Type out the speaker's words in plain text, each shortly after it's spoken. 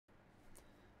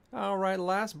All right,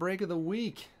 last break of the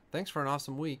week. Thanks for an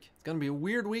awesome week. It's going to be a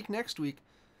weird week next week.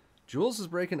 Jules is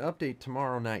breaking update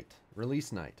tomorrow night,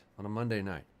 release night, on a Monday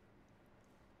night.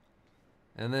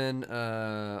 And then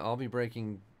I'll be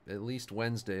breaking at least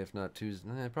Wednesday, if not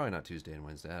Tuesday. Probably not Tuesday and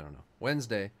Wednesday. I don't know.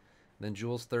 Wednesday, then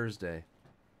Jules Thursday,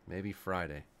 maybe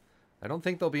Friday. I don't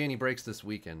think there'll be any breaks this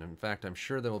weekend. In fact, I'm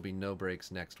sure there will be no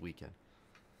breaks next weekend.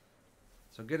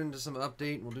 So get into some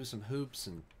update, and we'll do some hoops,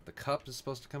 and the cup is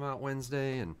supposed to come out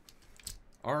Wednesday, and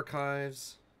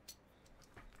archives.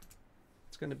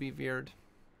 It's going to be weird.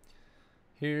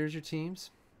 Here's your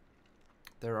teams.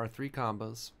 There are 3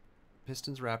 combos.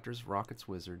 Pistons, Raptors, Rockets,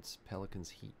 Wizards, Pelicans,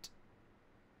 Heat.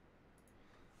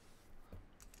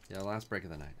 Yeah, last break of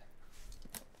the night.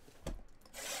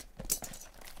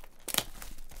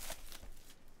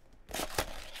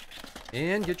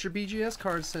 And get your BGS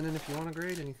cards sent in if you want to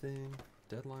grade anything.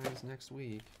 Deadline is next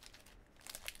week.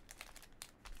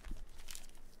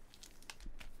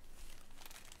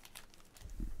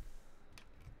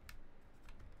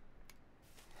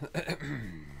 All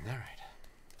right.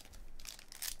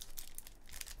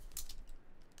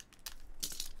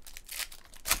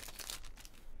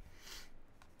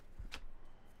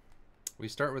 We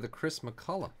start with a Chris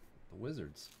McCullough, the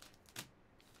Wizards.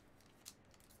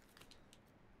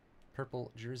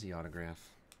 Purple jersey autograph.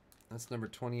 That's number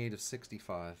 28 of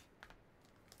 65.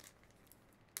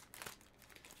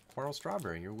 Quarrel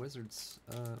Strawberry, your Wizards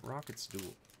Rockets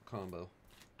duel combo.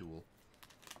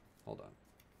 Hold on.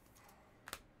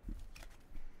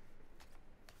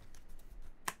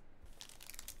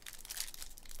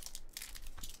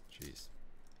 Jeez.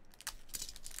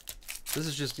 This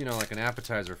is just, you know, like an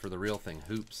appetizer for the real thing,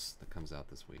 Hoops, that comes out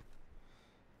this week.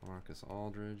 Marcus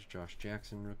Aldridge, Josh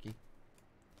Jackson rookie.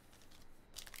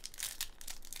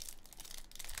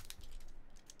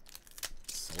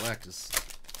 Select is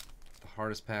the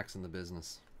hardest packs in the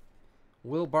business.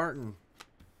 Will Barton.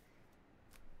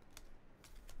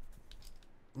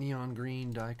 Neon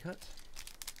green die cut.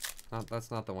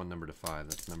 That's not the one numbered to 5.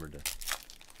 That's numbered to...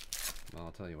 Well,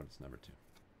 I'll tell you what it's numbered to.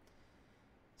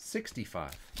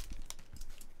 65.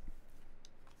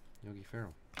 Yogi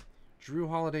Ferrell. Drew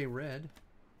Holiday red.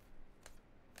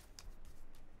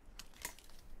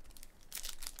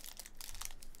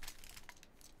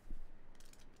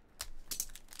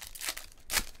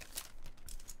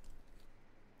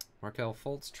 Markelle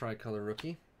Fultz, tricolor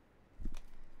rookie.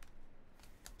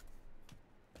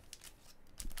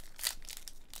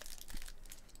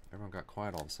 Everyone got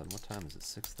quiet all of a sudden. What time is it?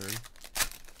 6:30?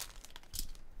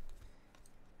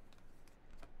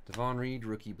 Devon Reed,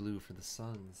 rookie blue for the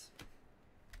Suns.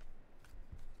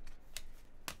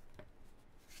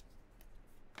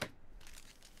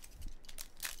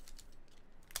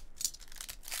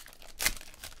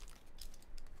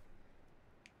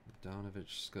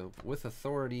 Donovich scope with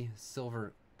authority,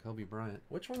 silver Kobe Bryant.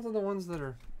 Which ones are the ones that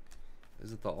are,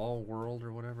 is it the all world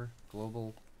or whatever?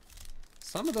 Global.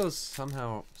 Some of those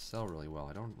somehow sell really well.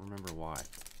 I don't remember why.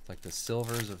 It's like the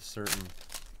silvers of certain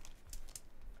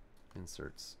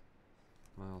inserts.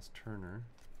 Miles Turner.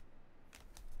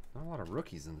 Not a lot of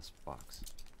rookies in this box.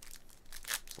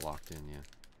 It's locked in, yeah.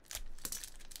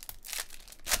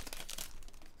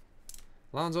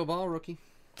 Lonzo Ball rookie.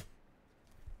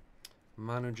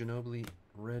 Manu Ginobili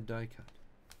red die cut.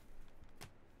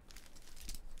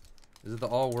 Is it the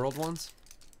all world ones?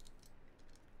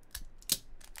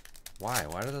 Why?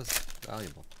 Why are those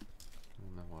valuable? I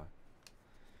don't know why.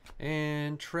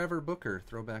 And Trevor Booker,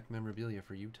 throwback memorabilia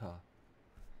for Utah.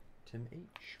 Tim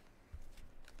H.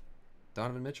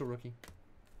 Donovan Mitchell, rookie.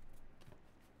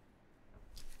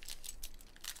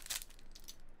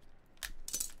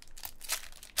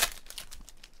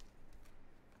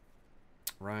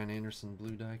 Ryan Anderson,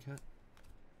 blue die cut.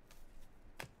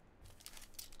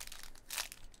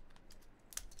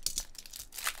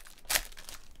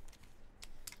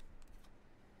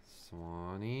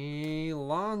 Swanee,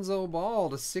 Lonzo Ball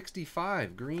to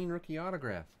 65, green rookie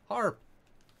autograph. Harp.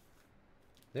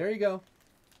 There you go.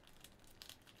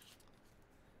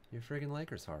 Your friggin'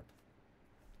 Lakers, Harp.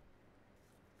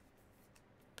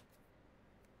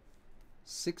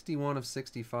 61 of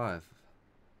 65.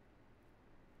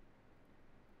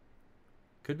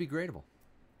 Could be gradable.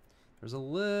 There's a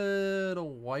little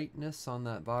whiteness on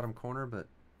that bottom corner, but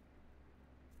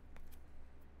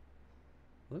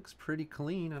looks pretty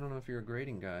clean. I don't know if you're a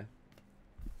grading guy.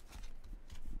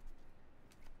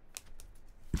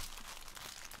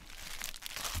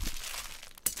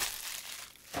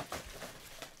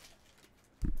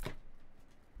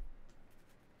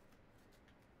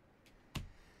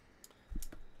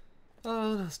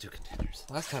 Let's do contenders.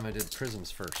 Last time I did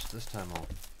Prizms first. This time I'll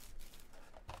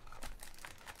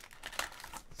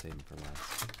save them for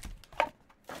last.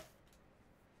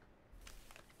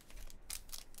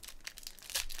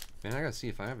 Man, I gotta see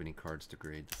if I have any cards to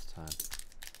grade this time.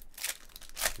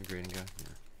 You grading guy?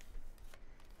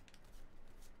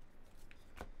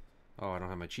 Yeah. Oh, I don't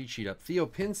have my cheat sheet up. Theo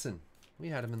Pinson. We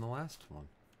had him in the last one.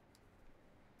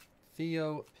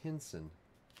 Theo Pinson.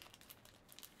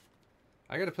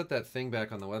 I gotta put that thing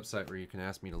back on the website where you can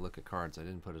ask me to look at cards. I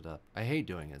didn't put it up. I hate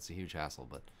doing it. It's a huge hassle,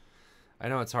 but I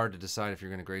know it's hard to decide if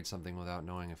you're gonna grade something without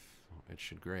knowing if it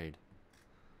should grade.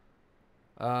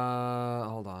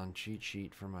 Hold on. Cheat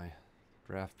sheet for my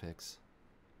draft picks.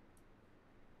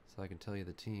 So I can tell you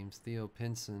the teams. Theo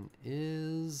Pinson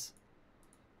is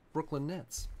Brooklyn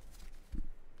Nets.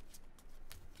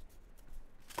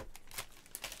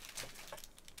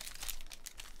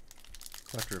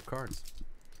 Collector of cards.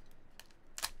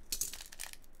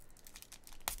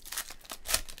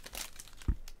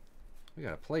 We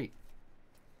got a plate.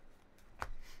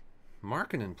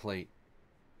 Markkanen plate.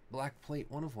 Black plate,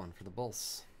 1 of 1 for the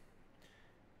Bulls.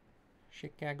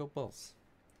 Chicago Bulls.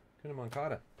 Kuna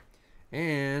Moncada.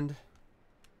 And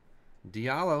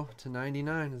Diallo to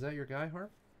 99. Is that your guy,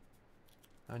 Harp?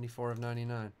 94 of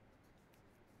 99.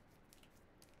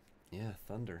 Yeah,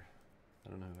 Thunder. I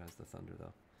don't know who has the Thunder,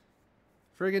 though.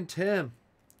 Friggin' Tim.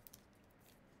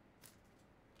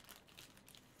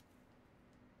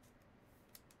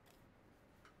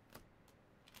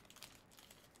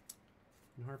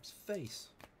 And Harp's face.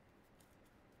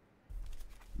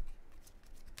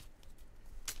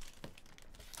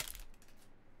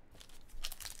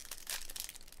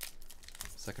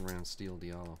 Second round steal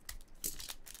Diallo.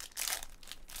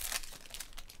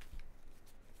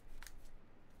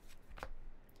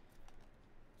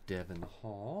 Devin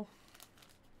Hall.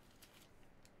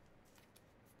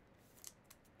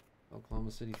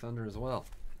 Oklahoma City Thunder as well.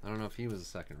 I don't know if he was a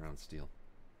second round steal.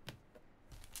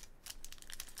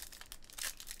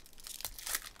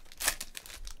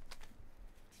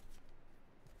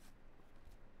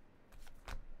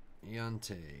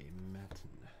 Yante Matten.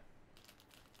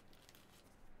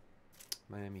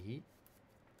 Miami Heat.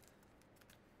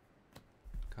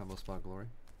 Combo spot glory.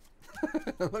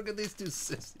 Look at these two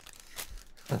sissies.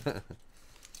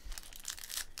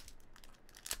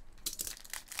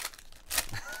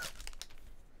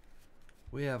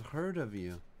 We have heard of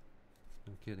you.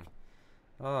 I'm kidding.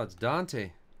 Oh, it's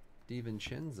Dante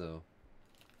DiVincenzo.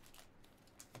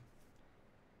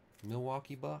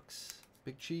 Milwaukee Bucks.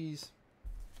 Big cheese.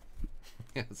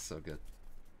 Yeah, it's so good.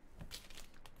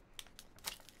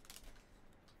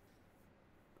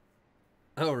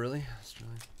 Oh, really?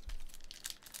 Australia.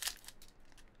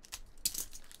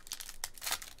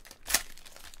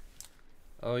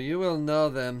 Oh, you will know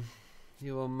them.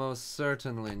 You will most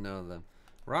certainly know them.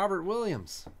 Robert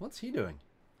Williams. What's he doing?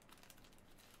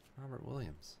 Robert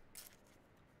Williams.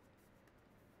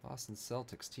 Boston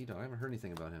Celtics. Tito. I haven't heard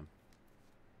anything about him.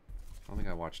 I don't think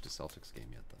I watched a Celtics game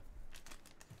yet, though.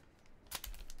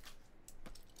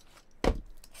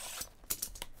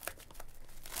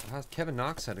 Kevin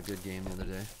Knox had a good game the other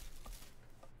day.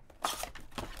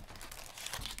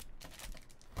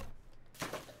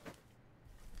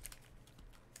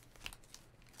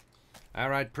 All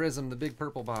right, Prizm, the big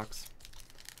purple box.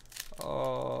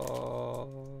 Oh,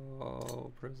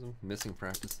 Prizm. Missing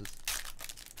practices.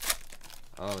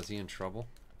 Oh, is he in trouble?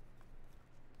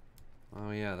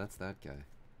 Oh, yeah, that's that guy.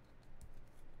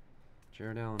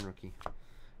 Jared Allen, rookie.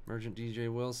 Emergent DJ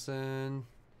Wilson.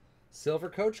 Silver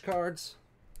coach cards.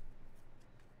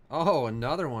 Oh,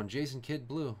 another one. Jason Kidd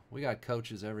Blue. We got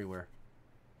coaches everywhere.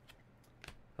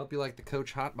 Hope you like the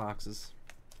coach hot boxes.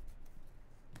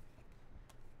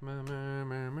 I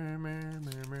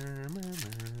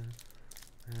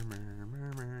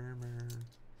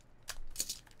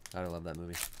love that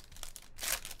movie.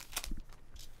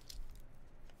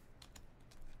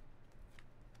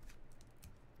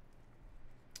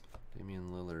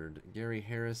 Damian Lillard, Gary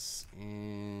Harris,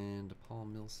 and Paul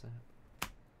Millsap.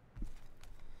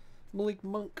 Malik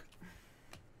Monk.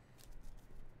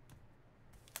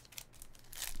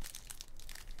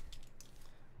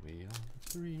 We are the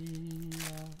three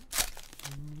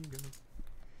amigos.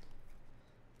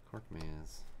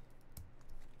 Korkmaz.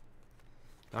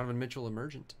 Donovan Mitchell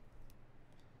Emergent.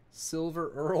 Silver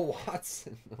Earl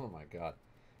Watson. Oh my god.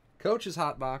 Coach's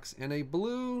hot box and a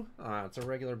blue. Ah, it's a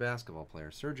regular basketball player.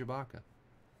 Serge Ibaka.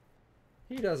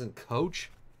 He doesn't coach.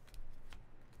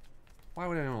 Why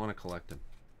would anyone want to collect him?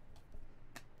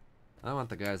 I want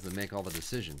the guys that make all the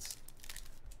decisions.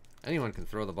 Anyone can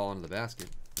throw the ball into the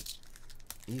basket.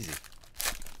 Easy.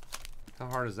 How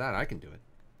hard is that? I can do it.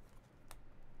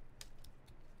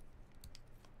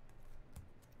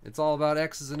 It's all about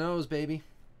X's and O's, baby.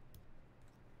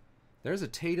 There's a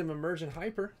Tatum Emergent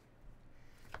Hyper.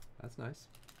 That's nice.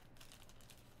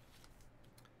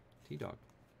 T-Dog.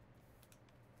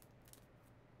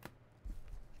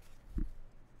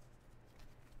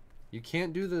 You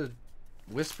can't do the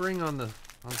whispering on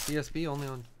CSB, only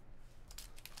on...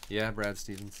 Yeah, Brad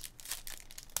Stevens.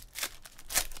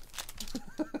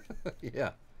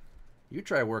 Yeah. You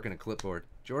try working a clipboard.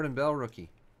 Jordan Bell, rookie.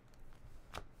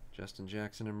 Justin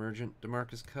Jackson, Emergent.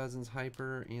 DeMarcus Cousins,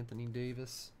 Hyper. Anthony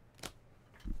Davis.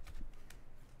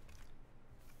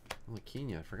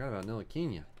 Ntilikina. I forgot about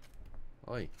Ntilikina.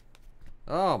 Oi.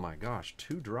 Oh my gosh.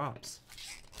 2 drops.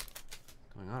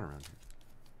 What's going on around here?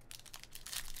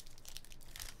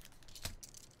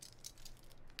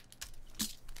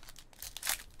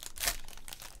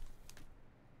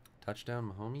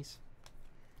 Touchdown, Mahomes.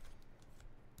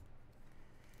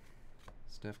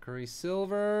 Steph Curry,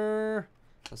 silver.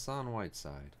 Hassan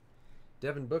Whiteside.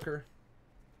 Devin Booker.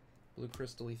 Blue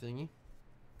crystal-y thingy.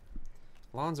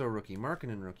 Lonzo, rookie.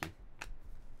 Markkanen, rookie.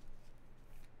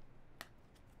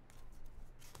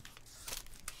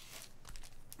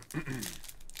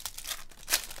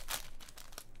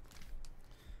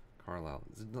 Carlisle.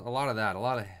 A lot of that. A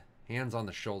lot of hands on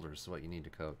the shoulders is what you need to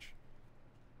coach.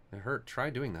 It hurt. Try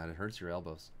doing that. It hurts your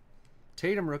elbows.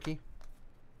 Tatum, rookie.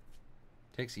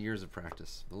 Takes years of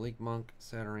practice. Malik Monk,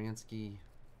 Saturansky,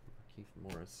 Keith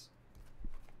Morris.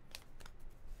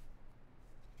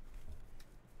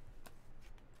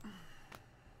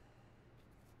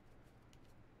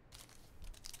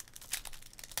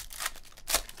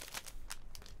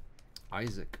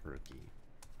 Isaac, rookie.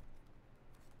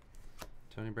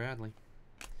 Tony Bradley.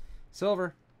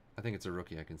 Silver. I think it's a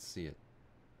rookie. I can see it.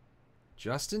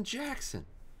 Justin Jackson.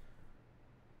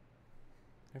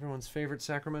 Everyone's favorite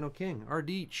Sacramento King.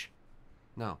 Ardeach.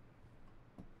 No.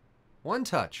 One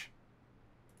touch.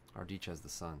 Ardeach has the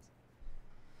Suns.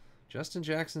 Justin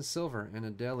Jackson, silver. And a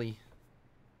Deli.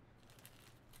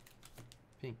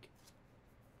 Pink.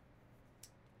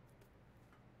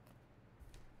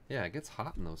 Yeah, it gets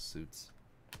hot in those suits.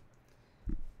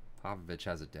 Popovich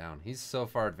has it down. He's so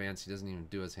far advanced, he doesn't even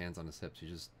do his hands on his hips. He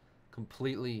just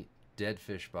completely dead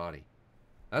fish body.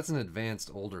 That's an advanced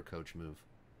older coach move.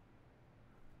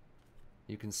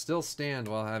 You can still stand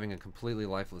while having a completely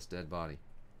lifeless dead body.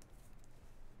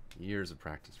 Years of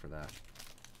practice for that.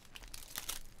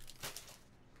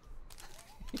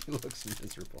 He looks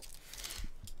miserable.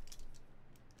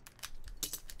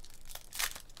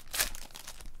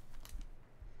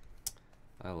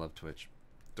 I love Twitch.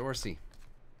 Dorsey.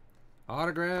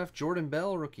 Autograph. Jordan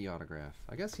Bell, rookie autograph.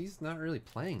 I guess he's not really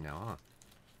playing now, huh?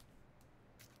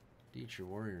 Detroit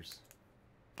Warriors.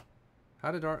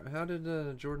 How did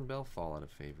Jordan Bell fall out of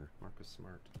favor? Marcus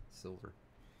Smart, silver.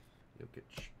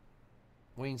 Jokic.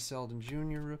 Wayne Selden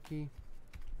Jr., rookie.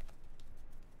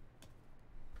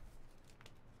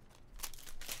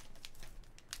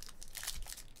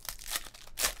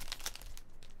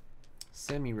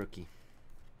 Semi-rookie.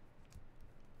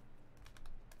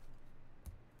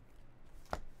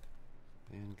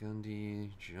 Van Gundy,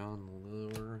 John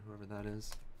Lure, whoever that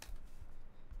is.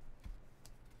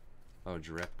 Oh,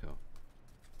 Jerebko.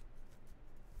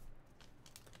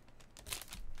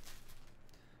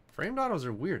 Framed autos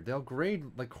are weird. They'll grade,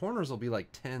 like, corners will be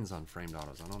like 10s on framed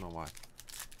autos. I don't know why.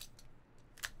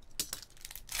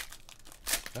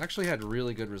 I've actually had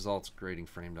really good results grading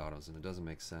framed autos, and it doesn't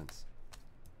make sense.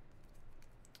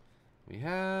 We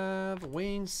have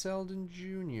Wayne Selden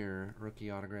Jr.,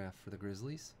 rookie autograph for the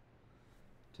Grizzlies.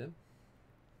 Tim?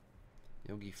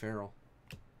 Yogi Ferrell.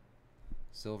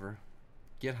 Silver.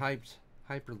 Get hyped.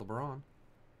 Hyper LeBron.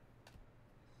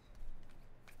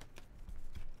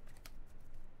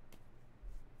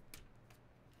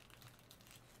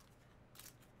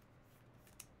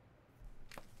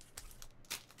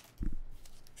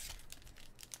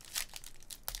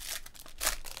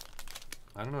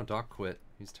 I don't know. Doc quit.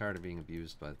 He's tired of being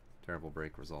abused by terrible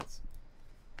break results.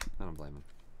 I don't blame him.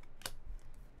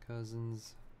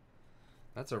 Cousins.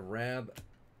 That's a Rab.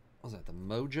 What was that? The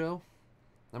Mojo?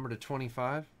 Number to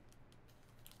 25.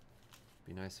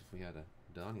 Be nice if we had a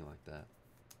Donnie like that.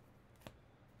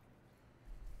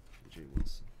 J.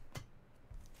 Wilson.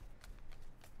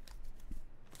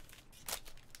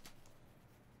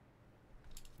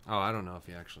 Oh, I don't know if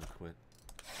he actually quit.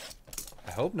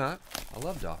 I hope not. I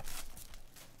love Doc.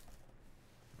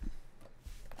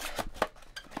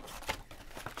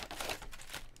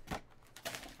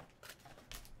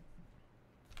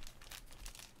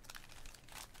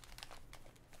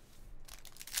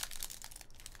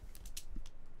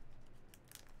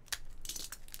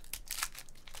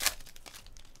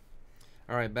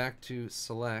 All right, back to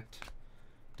select.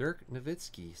 Dirk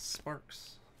Nowitzki,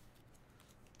 Sparks.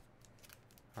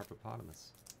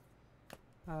 Harpopotamus.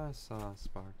 I saw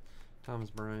Spark. Thomas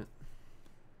Bryant.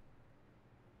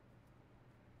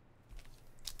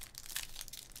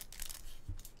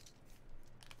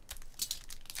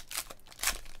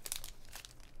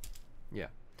 Yeah.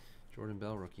 Jordan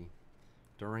Bell rookie.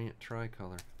 Durant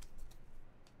tricolor.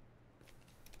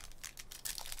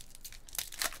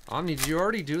 Omni, did you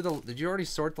already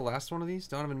sort the last one of these?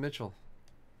 Donovan Mitchell.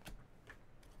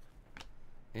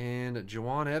 And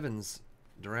Jawan Evans,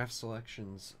 draft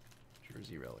selections,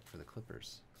 jersey relic for the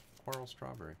Clippers. Coral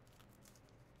Strawberry.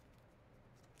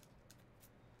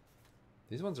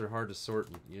 These ones are hard to sort.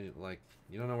 You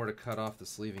don't know where to cut off the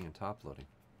sleeving and top loading.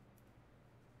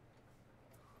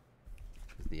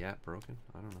 Is the app broken?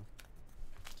 I don't know.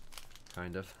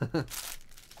 Kind of.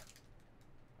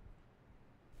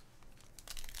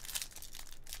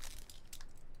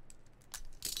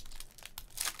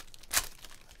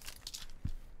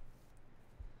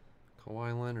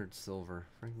 Kawhi Leonard silver.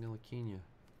 Frank Ntilikina.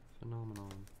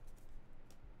 Phenomenon.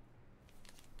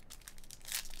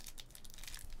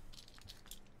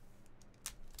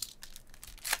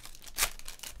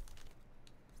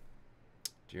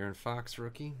 De'Aaron Fox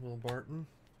rookie. Will Barton.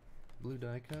 Blue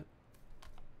die cut.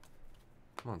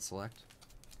 Come on, select.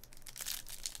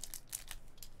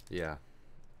 Yeah.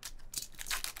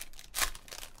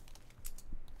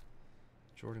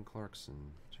 Jordan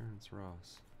Clarkson. Terrence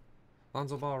Ross.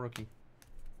 Lonzo Ball rookie.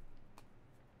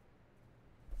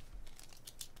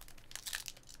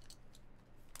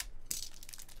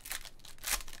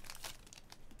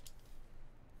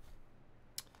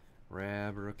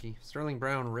 Rab rookie. Sterling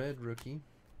Brown red rookie.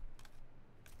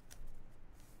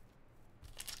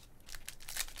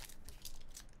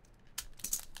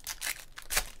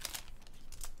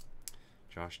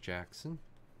 Josh Jackson.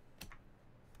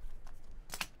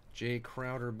 Jay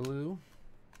Crowder blue.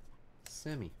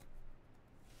 Semi.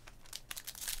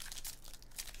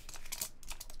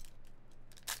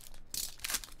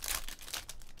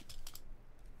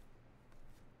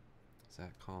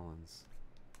 Zach Collins.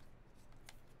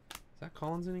 Is Zach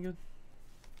Collins any good?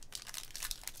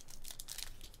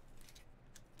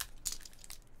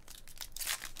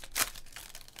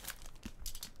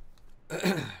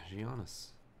 Giannis.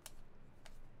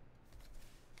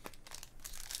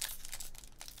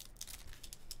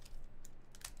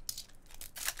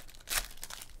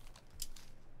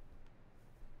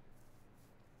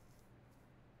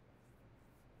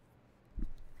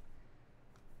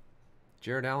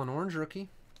 Jared Allen orange rookie.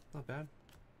 Not bad.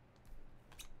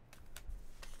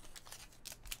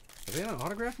 Have we had an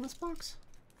autograph in this box?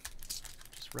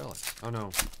 Just relic. Oh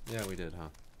no. Yeah, we did, huh?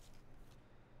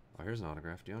 Oh, here's an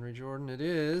autograph. DeAndre Jordan. It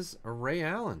is a Ray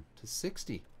Allen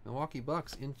 /60. Milwaukee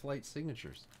Bucks in-flight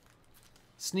signatures.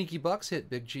 Sneaky Bucks hit,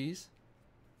 Big Cheese.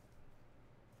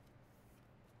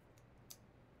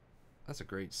 That's a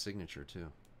great signature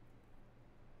too.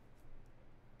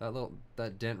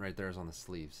 That dent right there is on the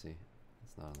sleeve, see?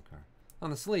 It's not on the card. On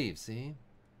the sleeve, see?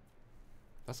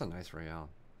 That's a nice Ray Allen.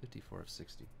 54 of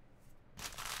 60.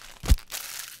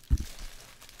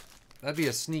 That'd be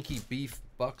a sneaky beef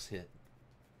Bucks hit.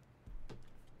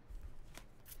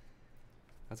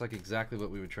 That's like exactly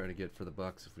what we would try to get for the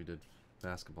Bucks if we did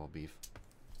basketball beef.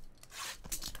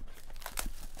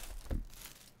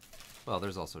 Well,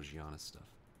 there's also Giannis stuff.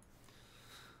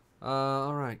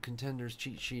 All right, Contenders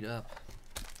cheat sheet up.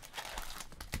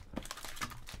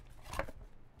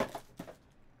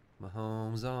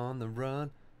 Mahomes on the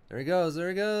run. There he goes. There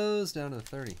he goes. Down to the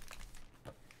 30.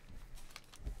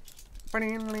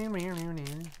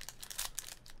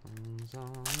 Mahomes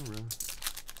on the run.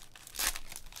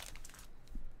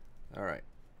 All right.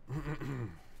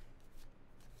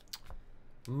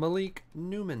 Malik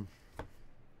Newman.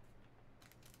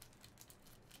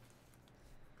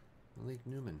 Malik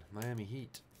Newman, Miami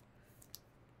Heat.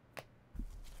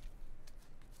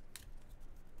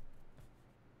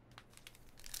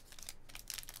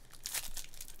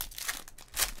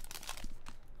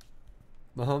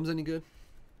 Mahomes any good?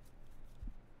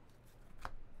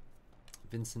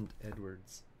 Vincent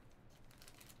Edwards.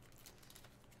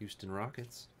 Houston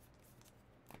Rockets.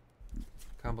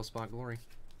 Combo Spot Glory.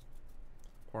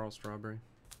 Coral Strawberry.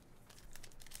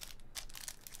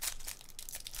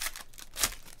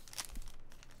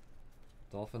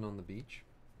 Dolphin on the beach.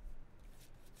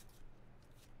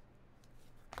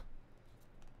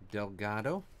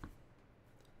 Delgado. I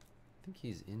think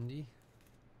he's Indy.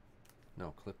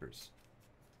 No, Clippers.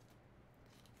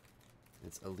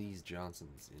 It's Elise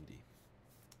Johnson's Indy.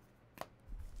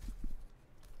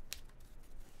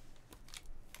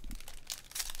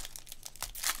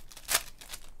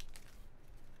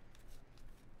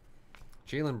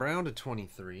 Jaylen Brown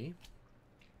 /23.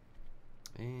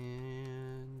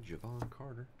 And Javon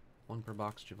Carter. 1 per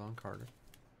box, Javon Carter.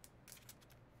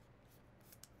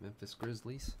 Memphis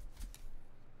Grizzlies.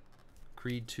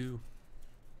 Creed 2.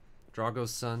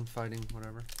 Drago's son fighting,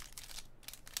 whatever.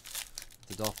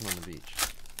 The dolphin on the beach.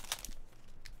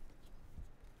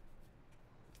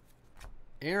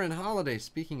 Aaron Holiday,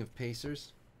 speaking of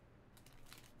Pacers.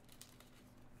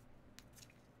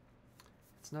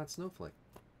 It's not Snowflake.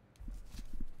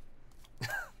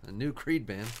 A new Creed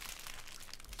band.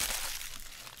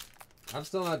 I'm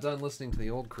still not done listening to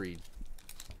the old Creed.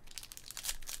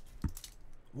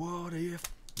 What if?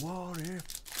 What if?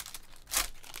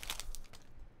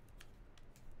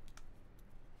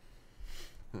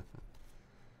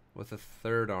 With a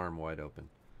third arm wide open.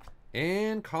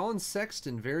 And Colin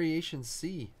Sexton, Variation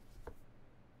C.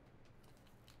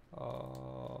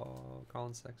 Oh,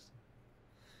 Colin Sexton.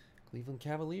 Cleveland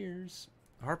Cavaliers.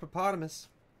 Harpopotamus.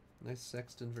 Nice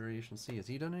Sexton, Variation C. Has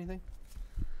he done anything?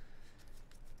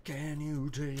 Can you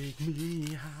take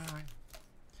me high?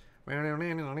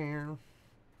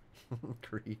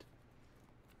 Creed.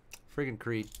 Friggin'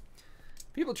 Creed.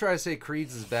 People try to say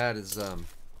Creed's as bad as,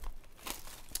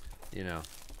 you know.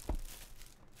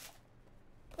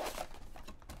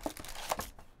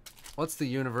 What's the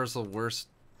universal worst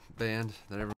band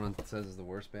that everyone says is the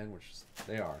worst band? Which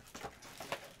they are.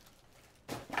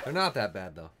 They're not that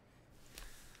bad, though.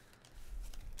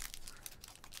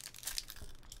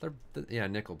 Yeah,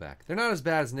 Nickelback. They're not as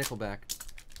bad as Nickelback.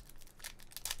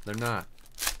 They're not.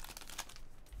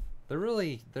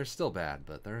 They're still bad,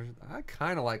 but I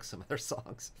kind of like some of their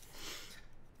songs.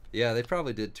 Yeah, they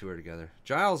probably did tour together.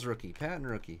 Giles rookie, Patton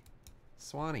rookie,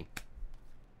 Swanee.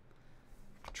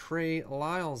 Trey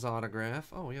Lyles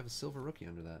autograph. Oh, we have a silver rookie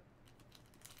under that.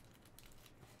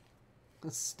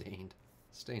 Stained.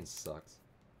 Stained sucks.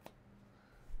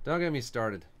 Don't get me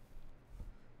started.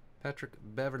 Patrick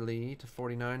Beverly to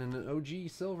 49 and an OG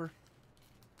silver.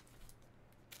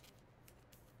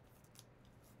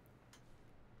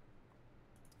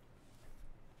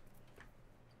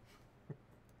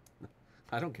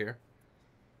 I don't care.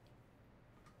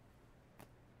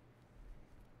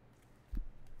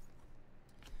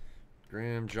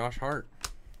 Graham, Josh Hart.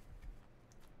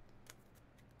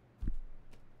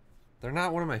 They're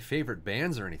not one of my favorite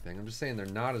bands or anything. I'm just saying they're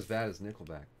not as bad as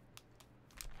Nickelback.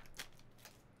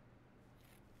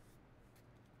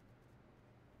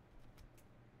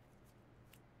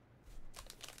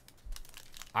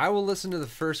 I will listen to the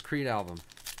first Creed album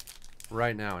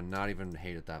right now and not even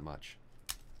hate it that much.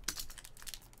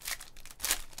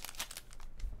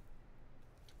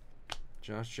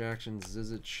 Josh Jackson,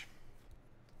 Zizic.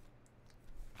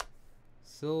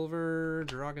 Silver,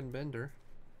 Dragon Bender.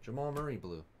 Jamal Murray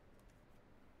blue.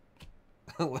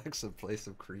 Alexa, play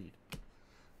some Creed.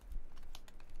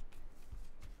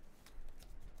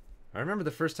 I remember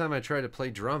the first time I tried to play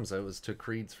drums, it was to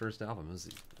Creed's first album.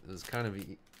 It was kind of,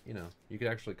 you know, you could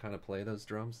actually kind of play those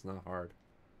drums. Not hard.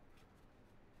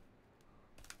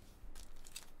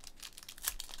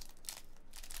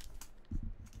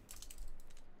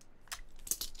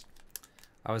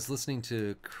 I was listening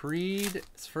to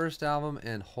Creed's first album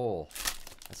and Hole.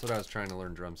 That's what I was trying to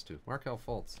learn drums to. Markel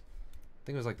Fultz. I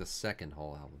think it was like the second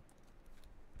Hole album.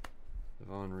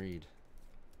 Devon Reed.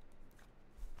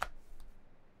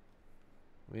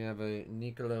 We have a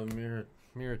Nikola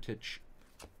Mirotic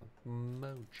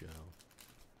Mojo.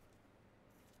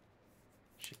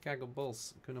 Chicago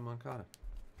Bulls, Kuna Moncada.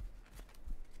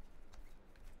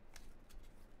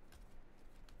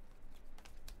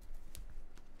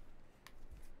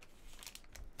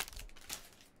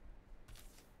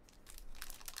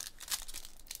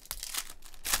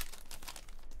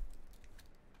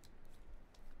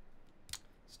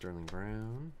 Sterling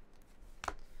Brown.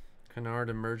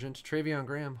 Kennard Emergent. Travion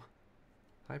Graham.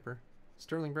 Hyper.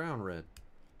 Sterling Brown red.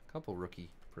 Couple rookie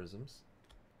prisms.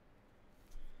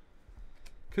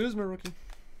 Kuzma rookie.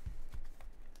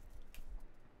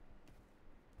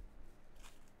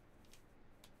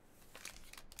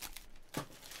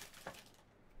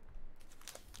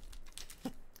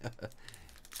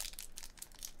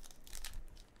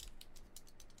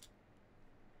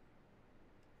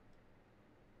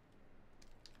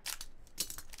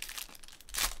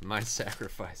 My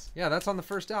Sacrifice. Yeah, that's on the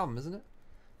first album, isn't it?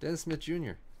 Dennis Smith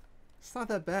Jr. It's not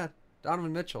that bad.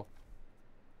 Donovan Mitchell.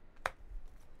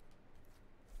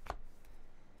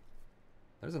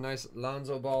 There's a nice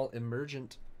Lonzo Ball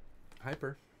Emergent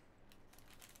Hyper.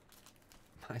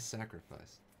 My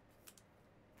Sacrifice.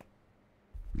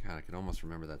 God, I could almost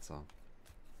remember that song.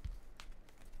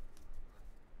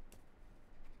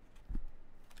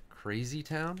 Crazy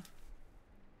Town?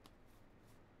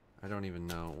 I don't even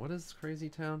know. What is Crazy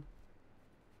Town?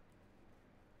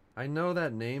 I know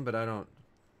that name, but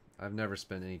I've never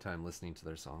spent any time listening to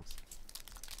their songs.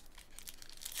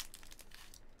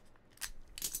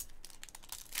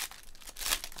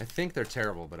 I think they're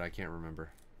terrible, but I can't remember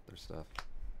their stuff.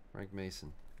 Frank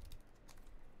Mason.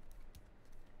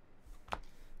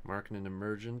 Marketing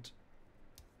Emergent.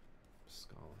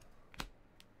 Skull.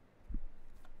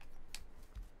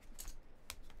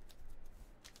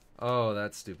 Oh,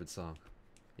 that stupid song.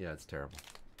 Yeah, it's terrible.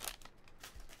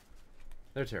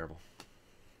 They're terrible.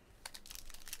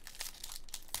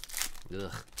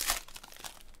 Ugh.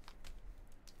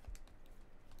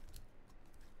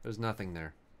 There's nothing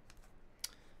there.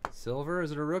 Silver,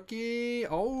 is it a rookie?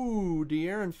 Oh,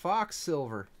 De'Aaron Fox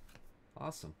silver.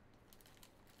 Awesome.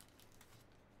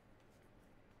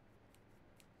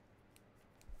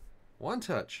 One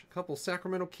touch. A couple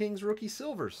Sacramento Kings rookie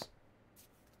silvers.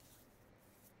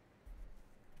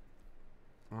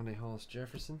 Rondae Hollis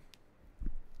Jefferson.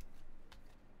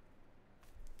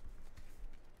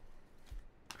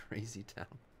 Crazy Town.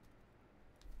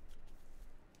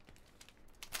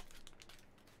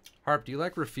 Harp, do you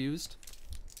like Refused?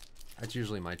 That's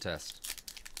usually my test.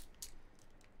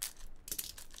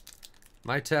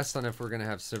 My test on if we're going to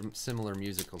have similar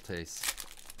musical tastes.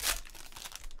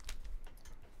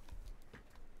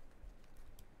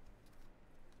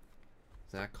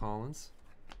 Zach Collins.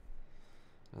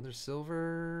 Another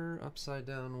silver. Upside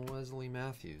down Wesley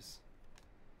Matthews.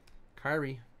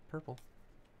 Kyrie. Purple.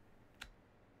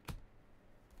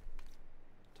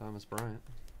 Thomas Bryant.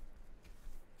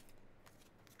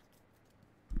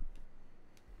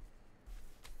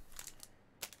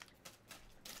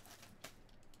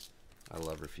 I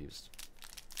love Refused.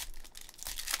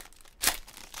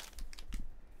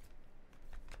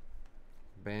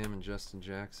 Bam and Justin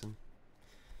Jackson.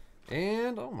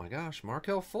 And, oh my gosh,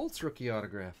 Markelle Fultz rookie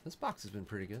autograph. This box has been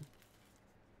pretty good.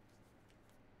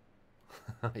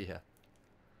 Yeah.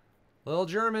 Little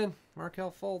German,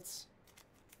 Markelle Fultz.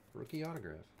 Rookie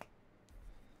autograph.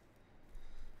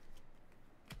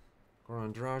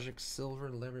 Goran Dragic, silver,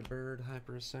 Larry Bird,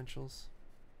 Hyper Essentials.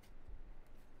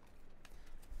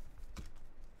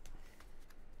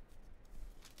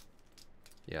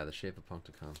 Yeah, the shape of Punk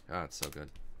to come. Ah, it's so good.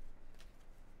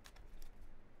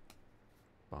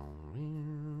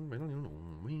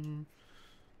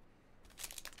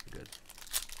 Good.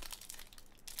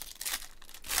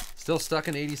 Still stuck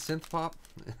in 80s synth pop?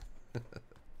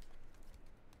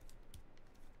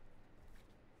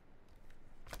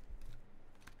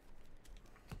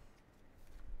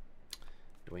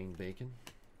 Dwayne Bacon.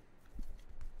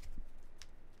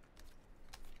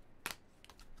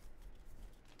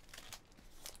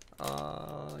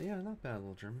 Yeah, not bad,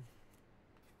 little German.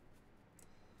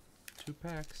 2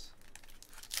 packs.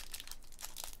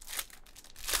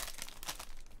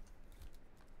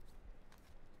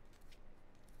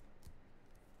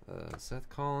 Seth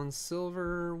Collins,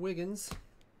 silver, Wiggins,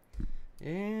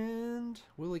 and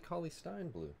Willie Cauley-Stein,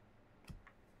 blue.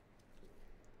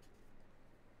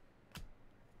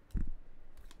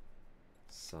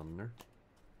 Sumner.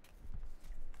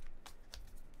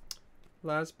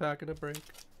 Last pack of the break.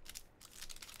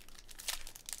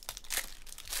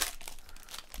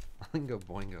 Boingo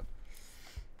Boingo.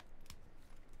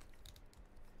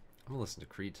 I'm gonna listen to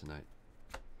Creed tonight.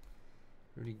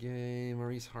 Rudy Gay,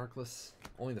 Maurice Harkless.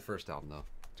 Only the first album though.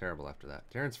 Terrible after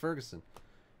that. Terrence Ferguson.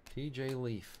 TJ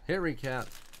Leaf. Hit recap.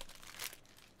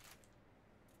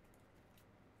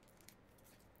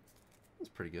 That's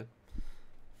pretty good.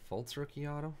 Fultz rookie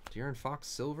auto. De'Aaron Fox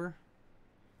silver.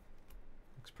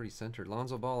 Looks pretty centered.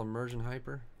 Lonzo Ball Immersion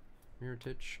Hyper.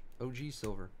 Mirotic OG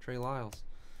silver. Trey Lyles.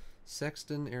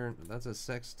 Sexton, Aaron, that's a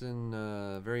Sexton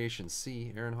variation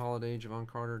C. Aaron Holiday, Javon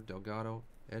Carter, Delgado,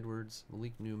 Edwards,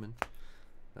 Malik Newman.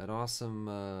 That awesome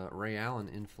Ray Allen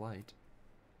in flight.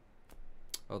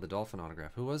 Oh, the Dolphin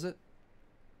autograph. Who was it?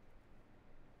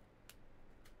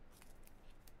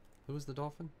 Who was the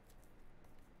Dolphin?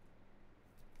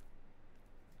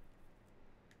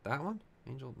 That one?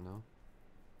 Angel? No.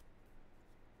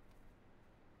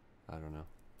 I don't know.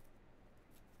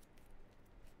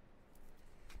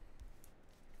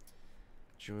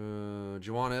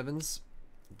 Juwan Evans,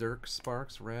 Dirk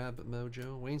Sparks, Rab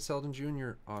Mojo, Wayne Selden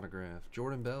Jr. autograph,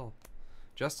 Jordan Bell,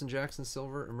 Justin Jackson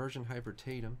silver, Immersion Hyper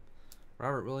Tatum,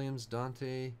 Robert Williams,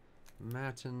 Dante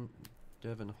Matten,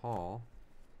 Devin Hall,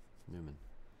 Newman.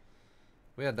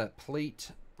 We had that plate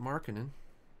Markkanen,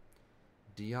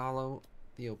 Diallo,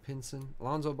 Theo Pinson,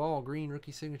 Alonzo Ball, green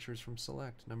rookie signatures from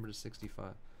Select, number to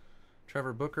 65.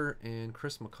 Trevor Booker and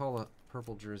Chris McCullough,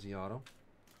 purple jersey auto.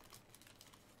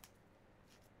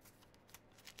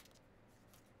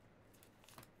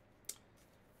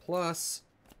 Plus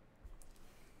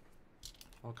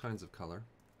All kinds of color.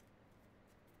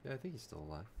 Yeah, I think he's still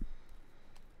alive.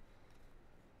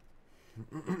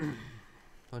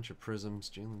 Bunch of Prizms.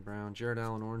 Jaylen Brown. Jared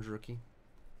Allen, orange rookie.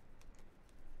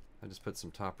 I just put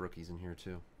some top rookies in here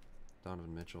too.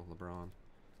 Donovan Mitchell, LeBron,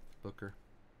 Booker,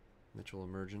 Mitchell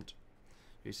Emergent.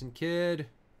 Jason Kidd.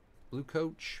 Blue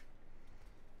Coach.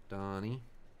 Donnie.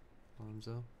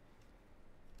 Lonzo.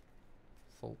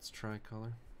 Fultz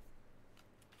tricolor.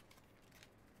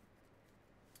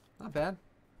 Not bad.